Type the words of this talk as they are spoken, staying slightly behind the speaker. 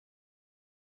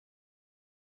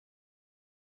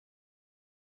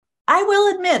I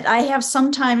will admit, I have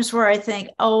some times where I think,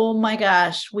 oh my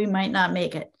gosh, we might not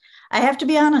make it. I have to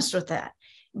be honest with that.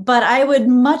 But I would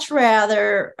much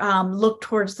rather look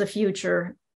towards the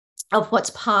future of what's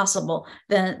possible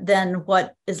than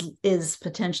what is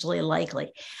potentially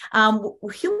likely.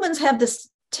 Humans have this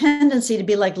tendency to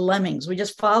be like lemmings. We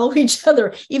just follow each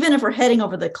other, even if we're heading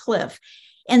over the cliff.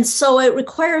 And so it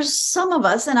requires some of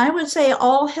us, and I would say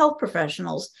all health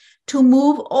professionals, to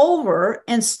move over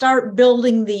and start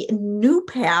building the new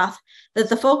path that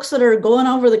the folks that are going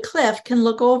over the cliff can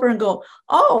look over and go,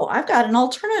 oh, I've got an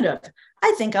alternative.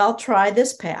 I think I'll try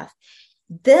this path.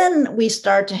 Then we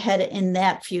start to head in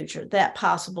that future, that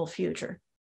possible future.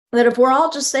 That if we're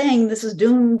all just saying this is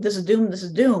doom, this is doom, this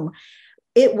is doom,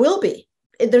 it will be.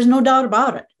 There's no doubt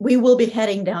about it. We will be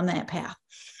heading down that path.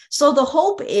 So the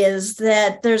hope is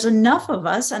that there's enough of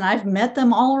us, and I've met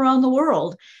them all around the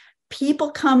world,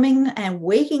 people coming and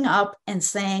waking up and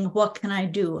saying, what can I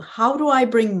do? How do I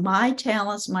bring my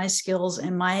talents, my skills,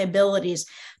 and my abilities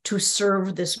to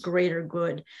serve this greater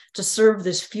good, to serve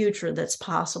this future that's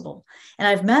possible? And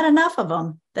I've met enough of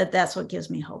them that that's what gives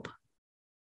me hope.